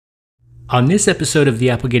On this episode of the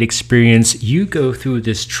Applegate Experience, you go through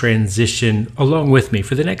this transition along with me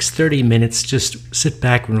for the next 30 minutes. Just sit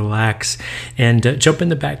back and relax and jump in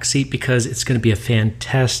the back seat because it's going to be a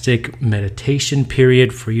fantastic meditation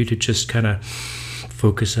period for you to just kind of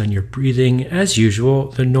focus on your breathing as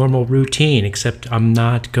usual, the normal routine, except I'm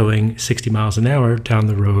not going 60 miles an hour down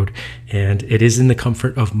the road and it is in the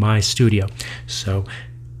comfort of my studio. So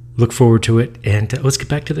look forward to it and let's get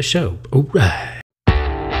back to the show. All right.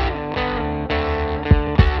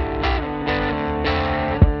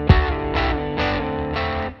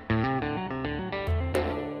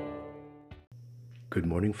 Good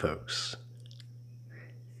morning, folks.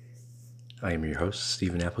 I am your host,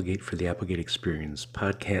 Stephen Applegate, for the Applegate Experience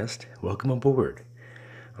podcast. Welcome aboard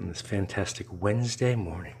on this fantastic Wednesday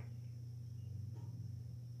morning,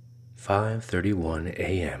 5:31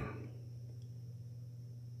 a.m.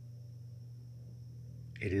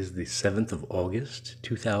 It is the 7th of August,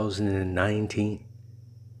 2019.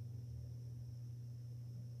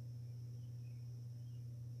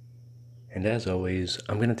 And as always,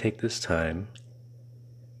 I'm going to take this time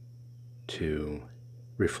to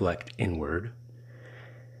reflect inward,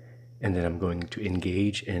 and then I'm going to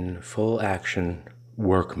engage in full action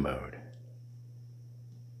work mode.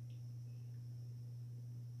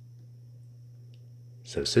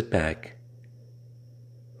 So sit back,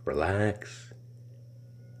 relax,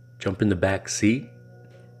 jump in the back seat,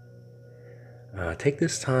 take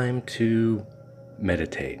this time to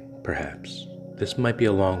meditate, perhaps. This might be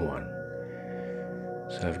a long one.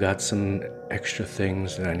 So I've got some extra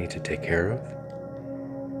things that I need to take care of,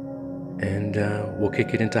 and we'll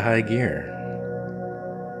kick it into high gear.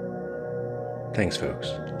 Thanks,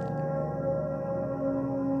 folks.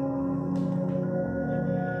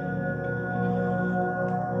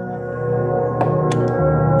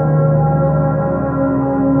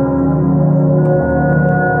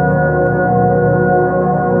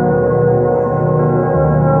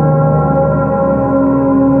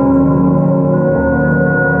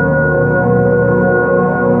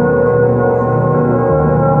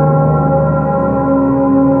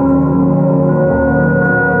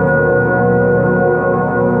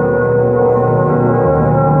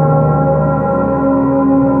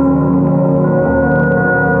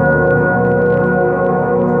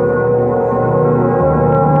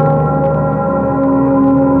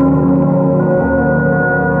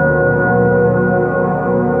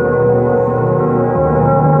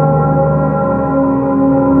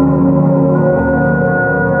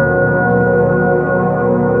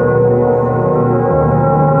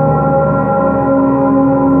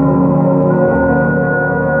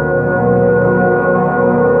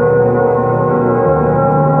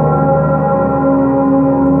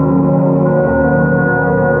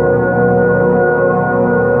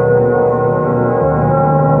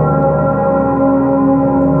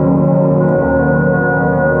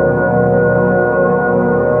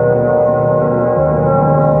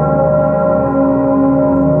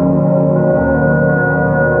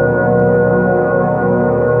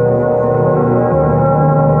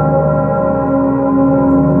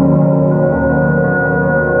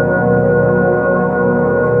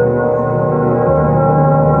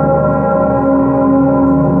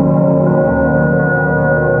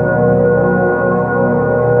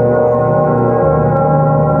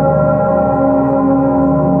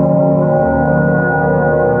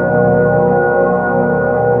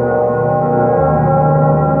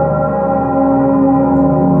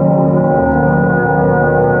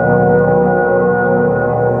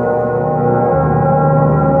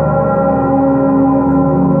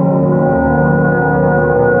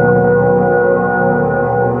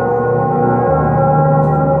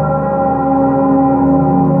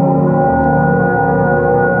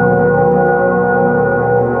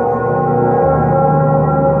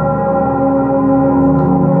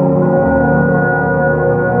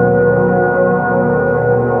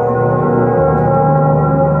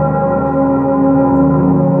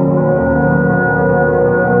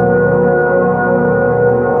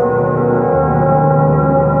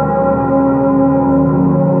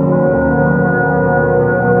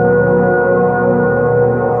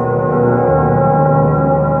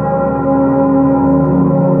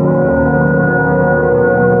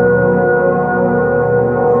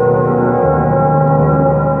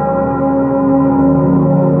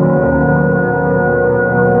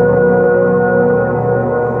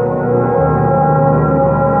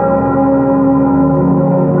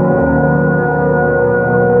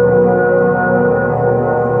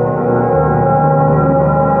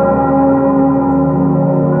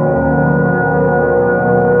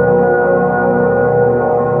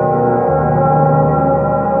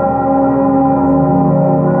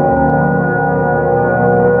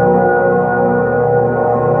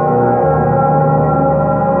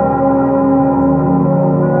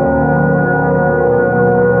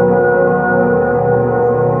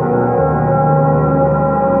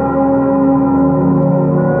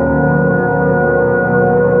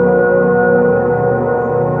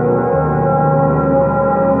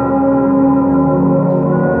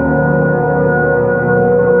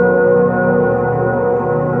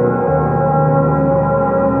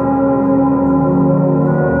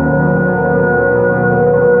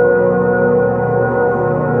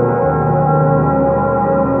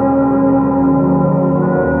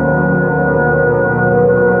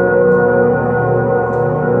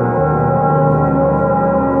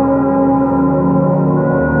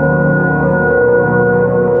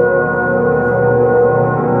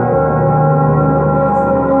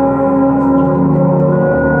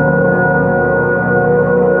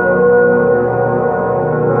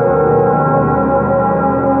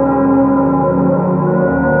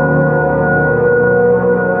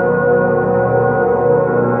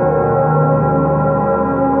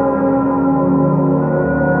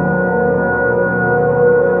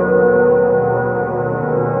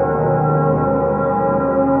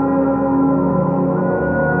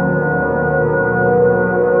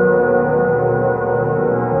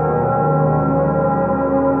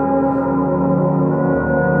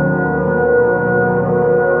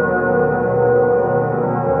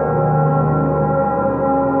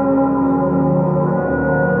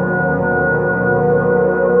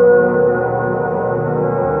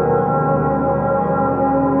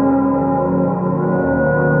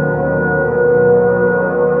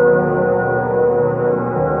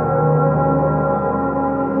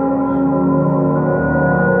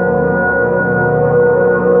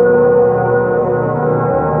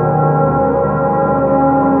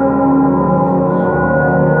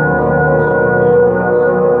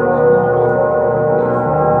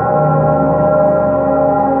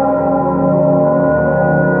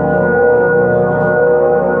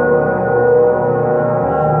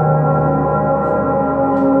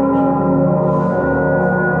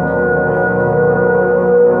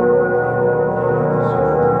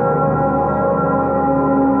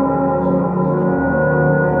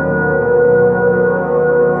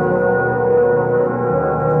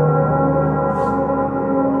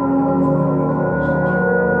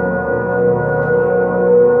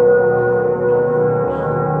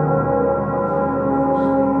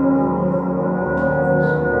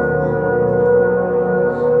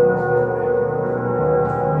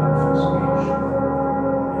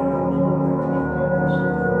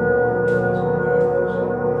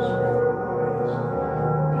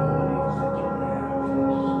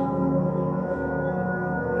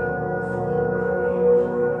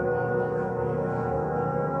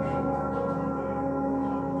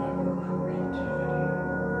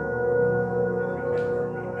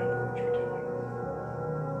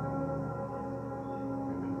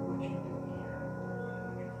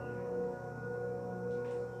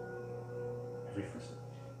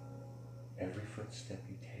 every footstep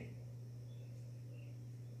you take.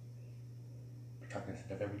 Be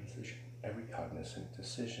cognizant of every decision. Every cognizant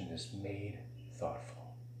decision is made thoughtful.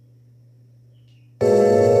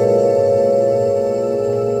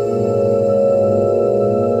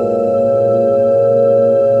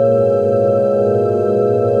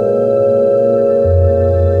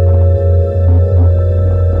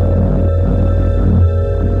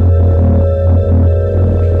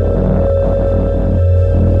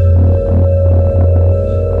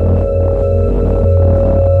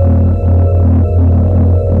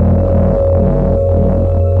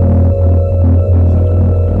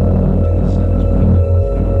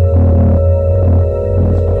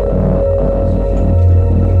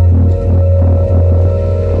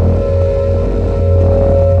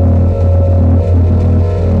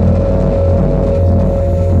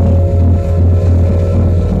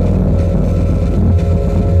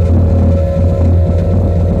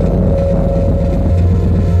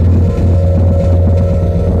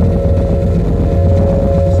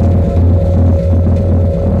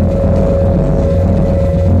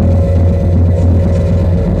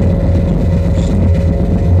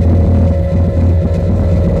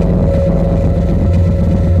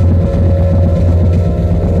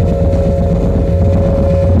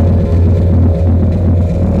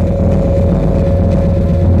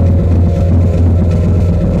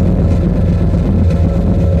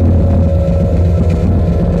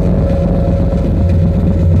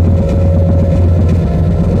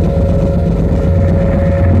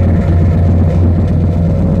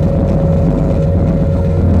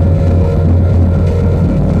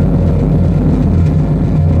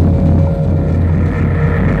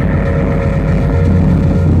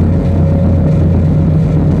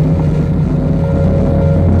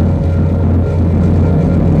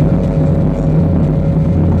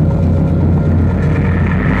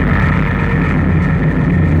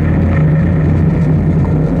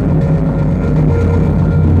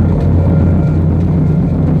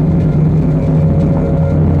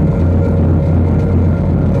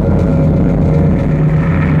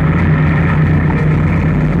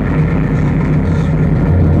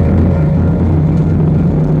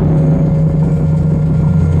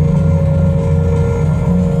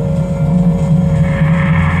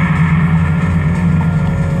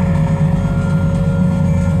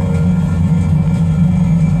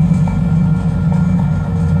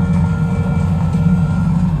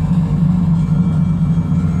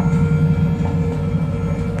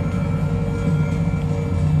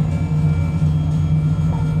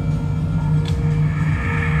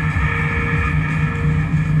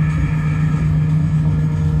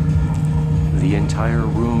 The entire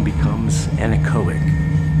room becomes anechoic.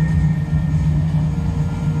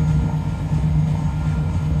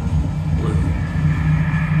 Blue.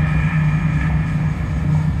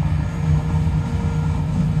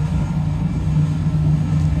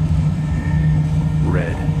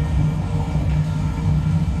 Red.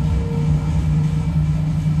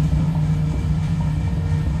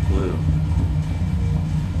 Blue.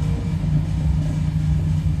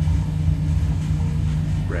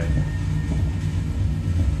 Red.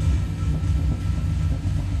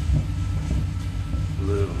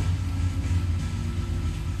 Blue.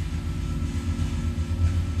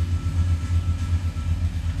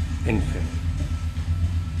 Infinite.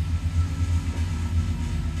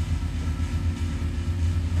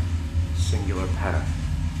 Singular path.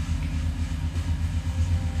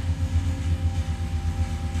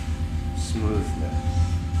 Smoothness.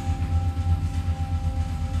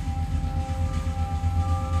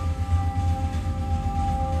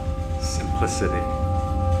 Simplicity.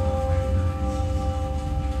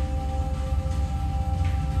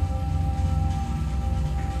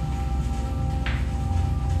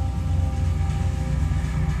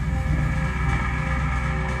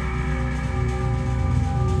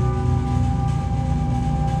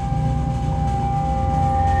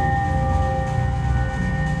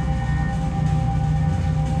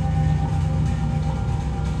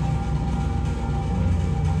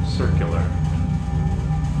 Circular.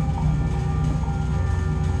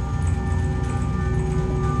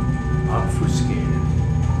 Obfuscated.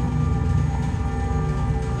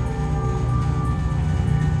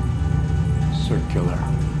 Circular.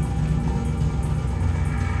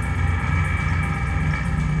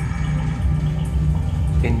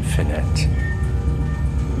 Infinite.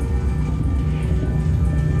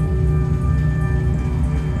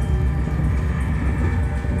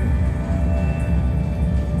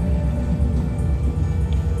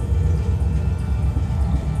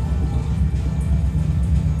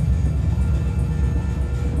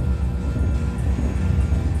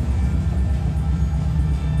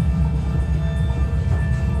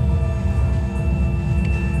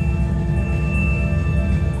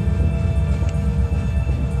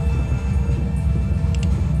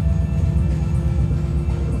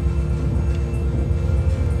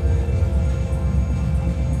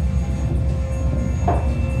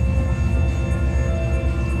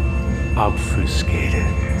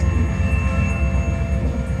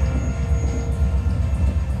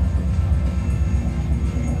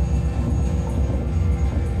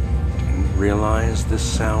 realize this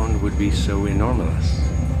sound would be so enormous.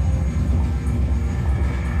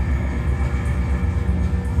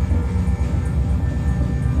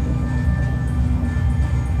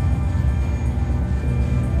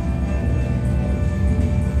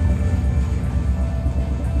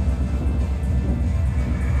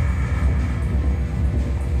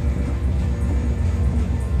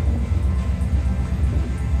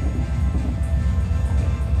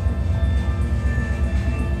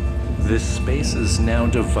 This space is now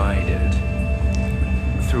divided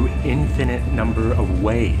through infinite number of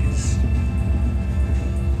ways.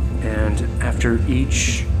 And after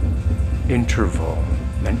each interval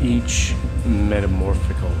and each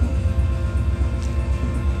metamorphical,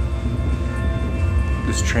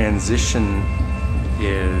 this transition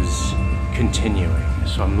is continuing.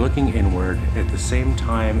 So I'm looking inward at the same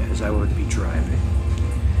time as I would be driving.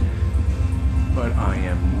 But I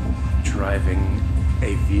am driving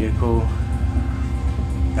a vehicle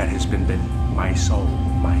that has been my soul.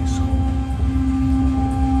 So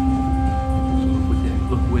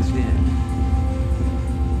look within.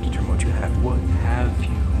 Determine what you have. What have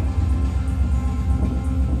you?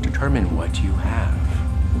 Determine what you have.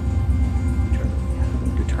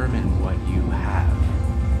 Determine what you have.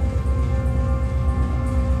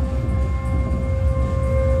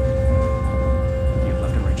 You have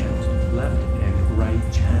left and right channels. Left and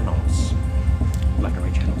right channels. Left and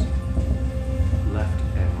right channels. Left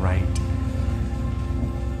and right.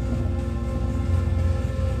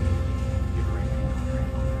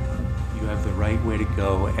 You have the right way to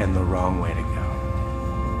go and the wrong way to go.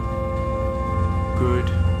 Good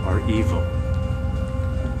or evil.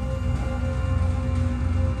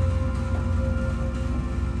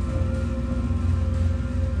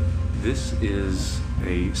 This is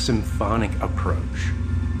a symphonic approach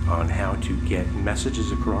on how to get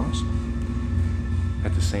messages across.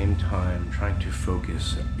 At the same time, trying to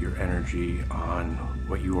focus your energy on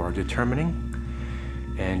what you are determining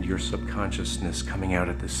and your subconsciousness coming out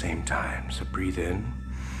at the same time. So breathe in,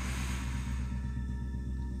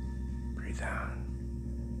 breathe out.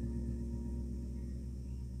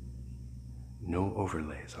 No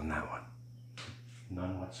overlays on that one.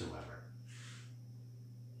 None whatsoever.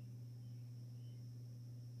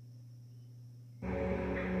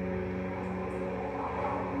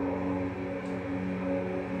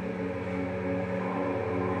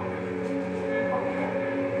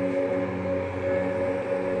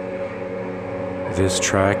 This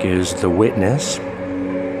track is The Witness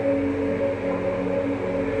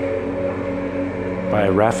by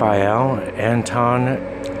Raphael Anton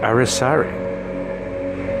Arisari.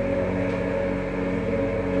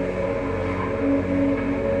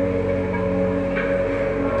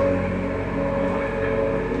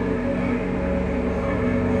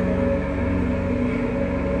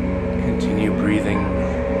 Continue breathing.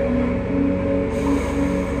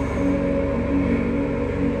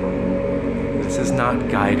 This is not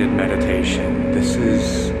guided meditation. This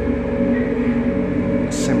is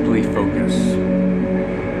simply focus.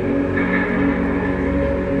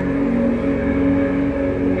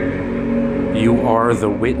 You are the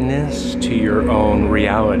witness to your own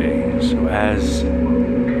reality. So as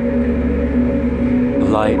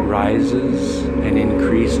light rises and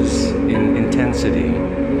increases in intensity,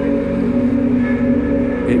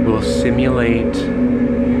 it will simulate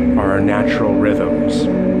our natural rhythms.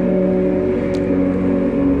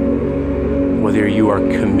 Whether you are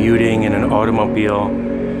commuting in an automobile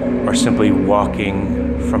or simply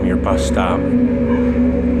walking from your bus stop,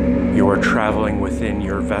 you are traveling within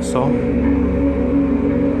your vessel,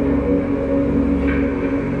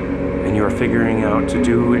 and you are figuring out to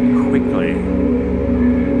do it quickly.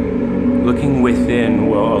 Looking within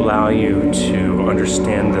will allow you to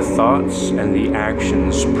understand the thoughts and the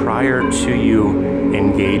actions prior to you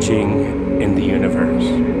engaging in the universe.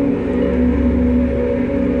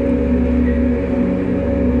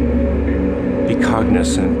 Be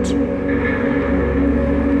cognizant.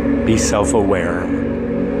 Be self-aware.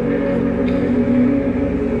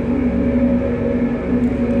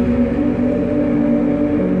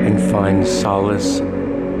 And find solace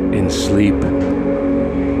in sleep.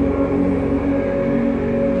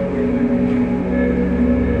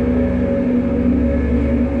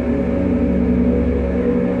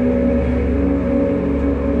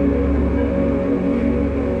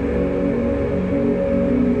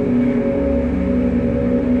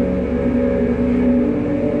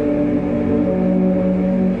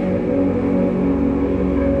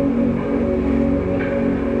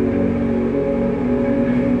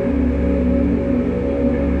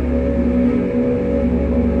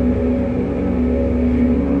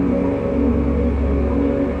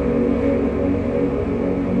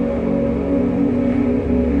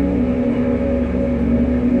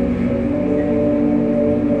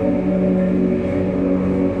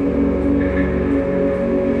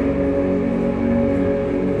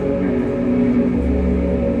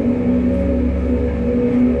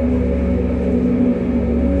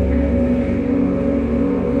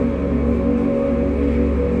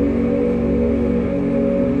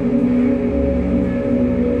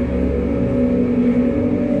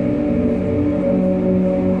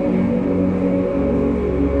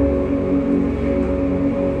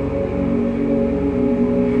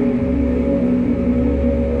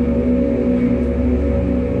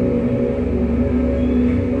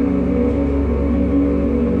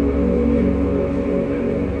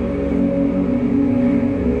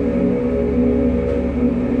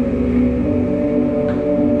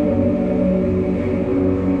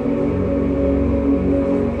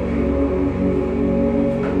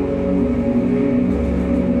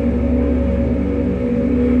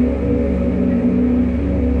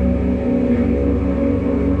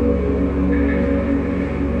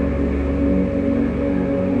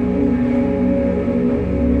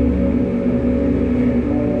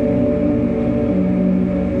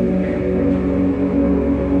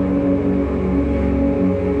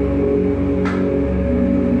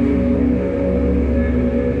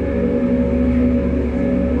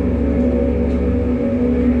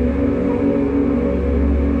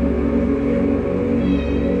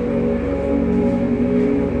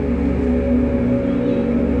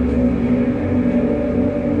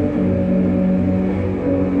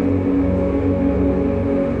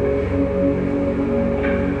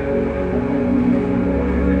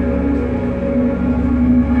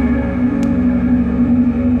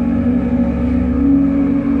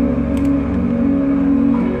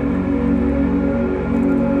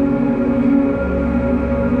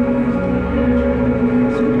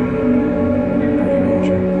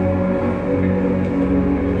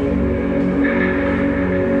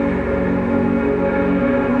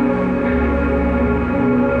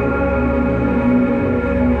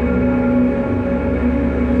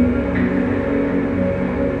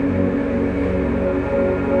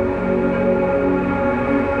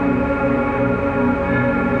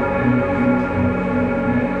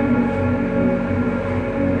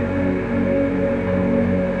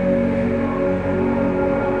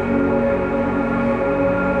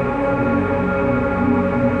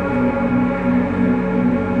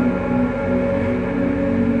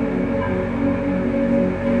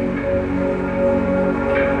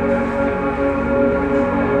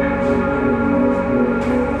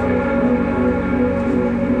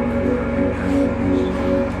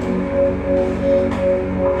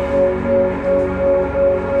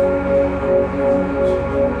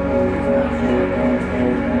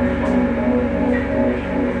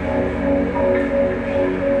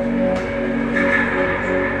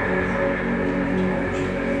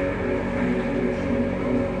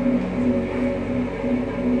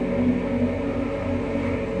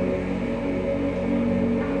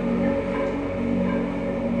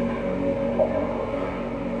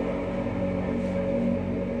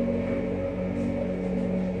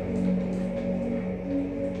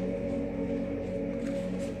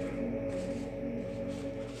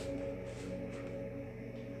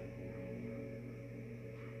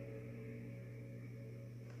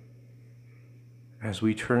 As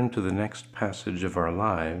we turn to the next passage of our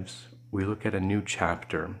lives, we look at a new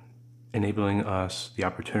chapter, enabling us the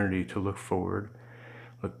opportunity to look forward,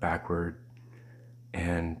 look backward,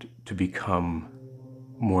 and to become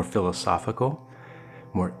more philosophical,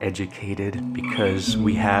 more educated, because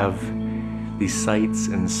we have these sights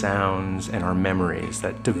and sounds and our memories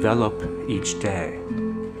that develop each day.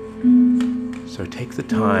 So take the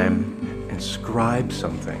time and scribe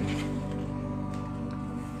something.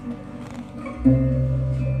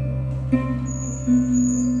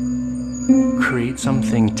 Create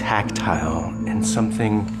something tactile and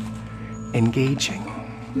something engaging.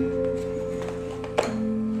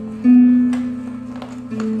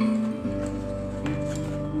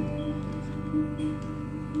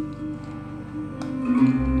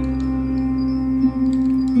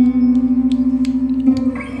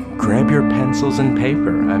 Grab your pencils and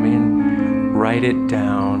paper. Write it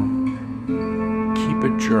down. Keep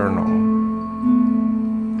a journal.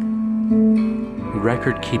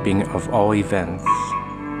 Record keeping of all events.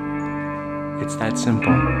 It's that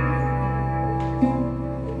simple.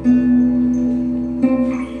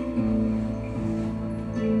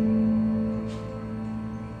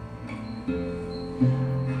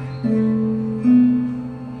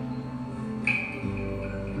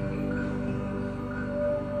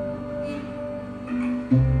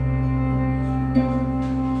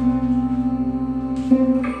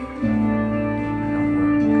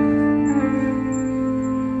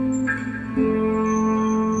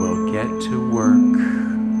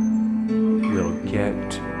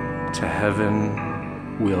 To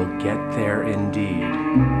heaven, we'll get there indeed.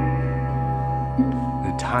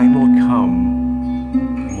 The time will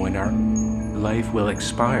come when our life will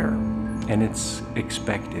expire, and it's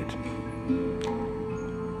expected.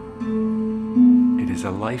 It is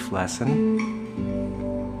a life lesson,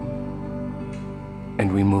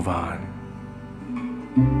 and we move on.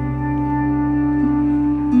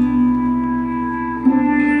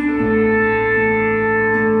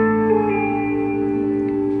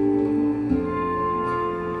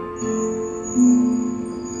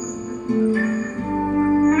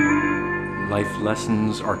 Life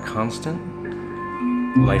lessons are constant.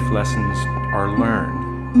 Life lessons are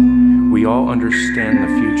learned. We all understand the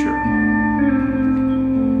future.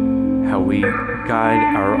 How we guide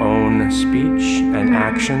our own speech and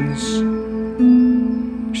actions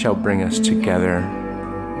shall bring us together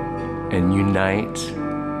and unite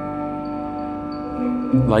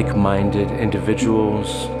like-minded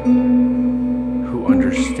individuals who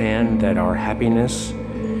understand that our happiness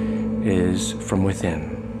is from within.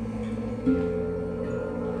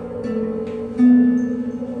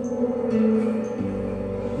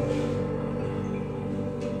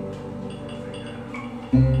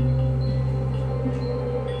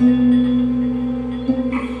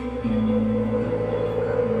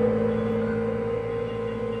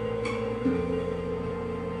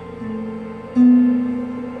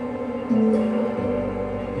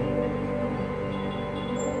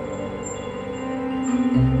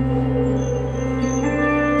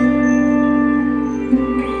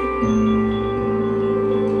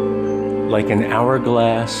 Like an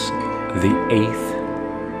hourglass, the eighth,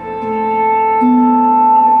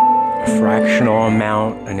 a fractional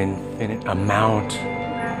amount, an infinite amount.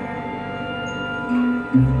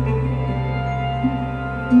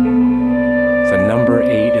 The number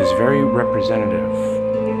 8 is very representative.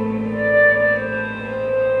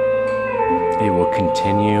 It will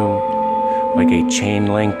continue like a chain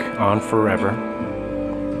link on forever.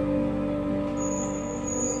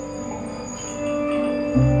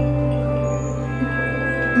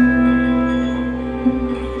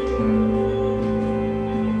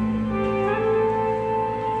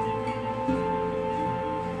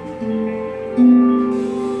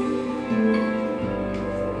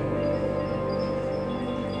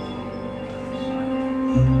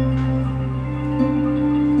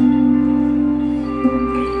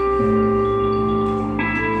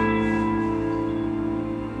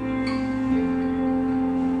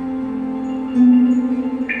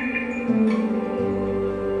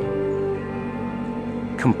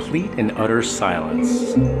 Complete and utter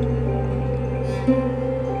silence.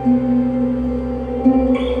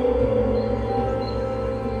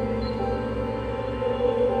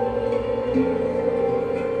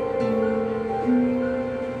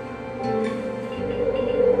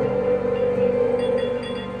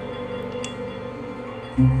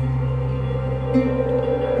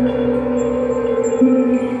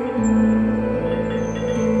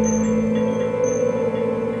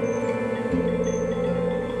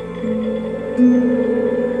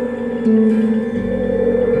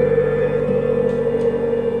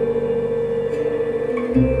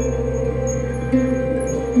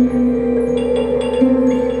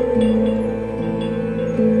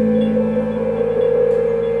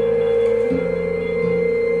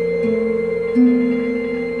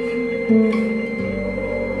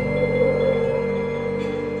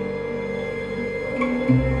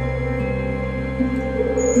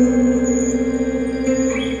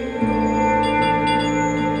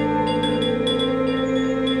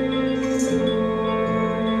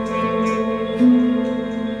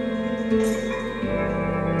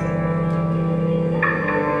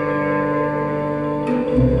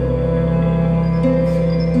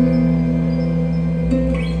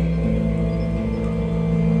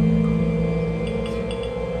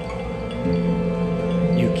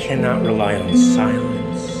 You cannot rely on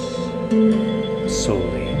silence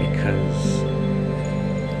solely because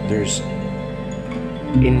there's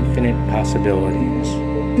infinite possibilities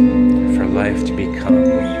for life to become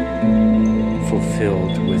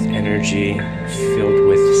fulfilled with energy, filled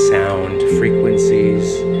with sound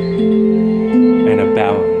frequencies, and a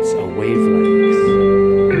balance, a wavelength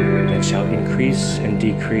that shall increase and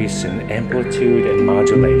decrease in amplitude and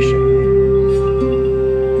modulation.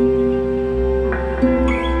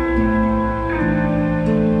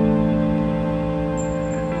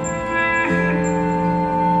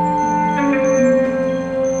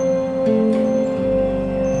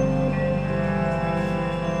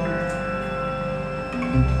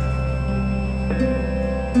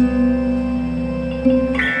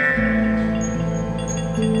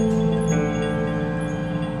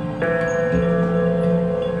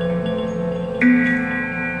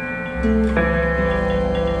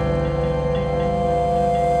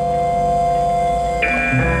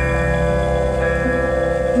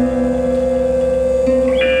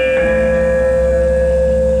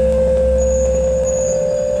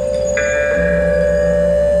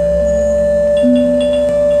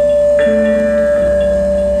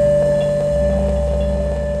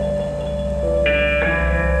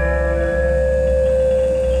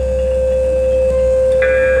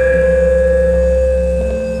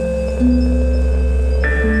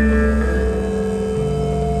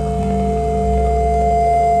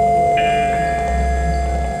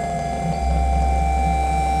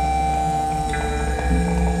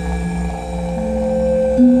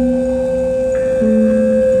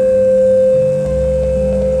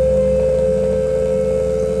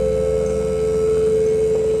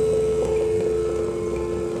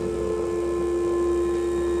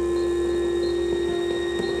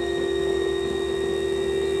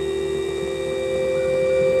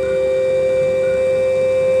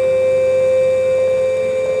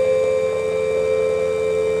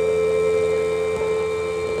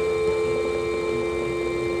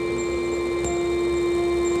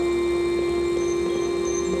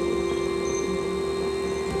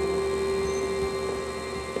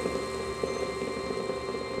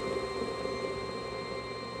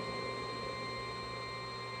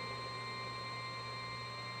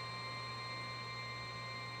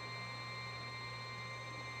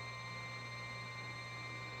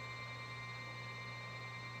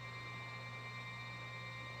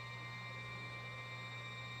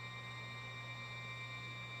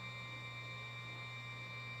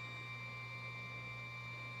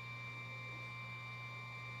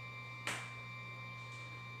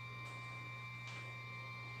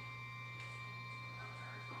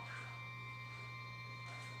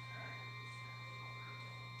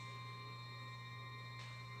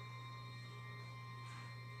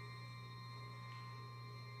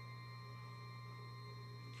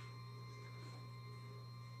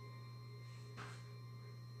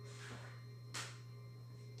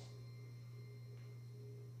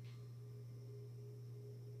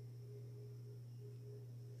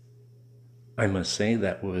 I must say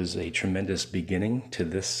that was a tremendous beginning to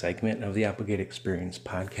this segment of the Obfuscate Experience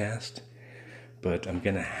podcast, but I'm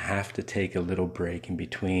going to have to take a little break in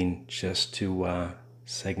between just to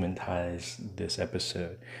segmentize this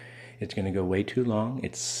episode. It's going to go way too long.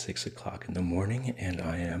 It's 6 o'clock in the morning, and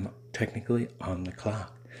I am technically on the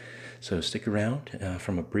clock. So stick around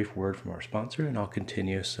from a brief word from our sponsor, and I'll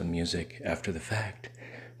continue some music after the fact.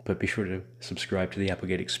 But be sure to subscribe to the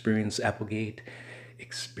Applegate Experience. Applegate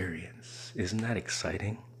Experience. Isn't that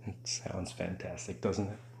exciting? It sounds fantastic, doesn't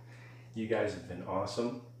it? You guys have been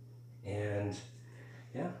awesome. And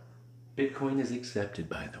yeah, Bitcoin is accepted,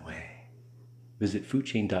 by the way. Visit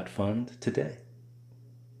foodchain.fund today.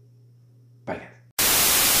 Bye, guys.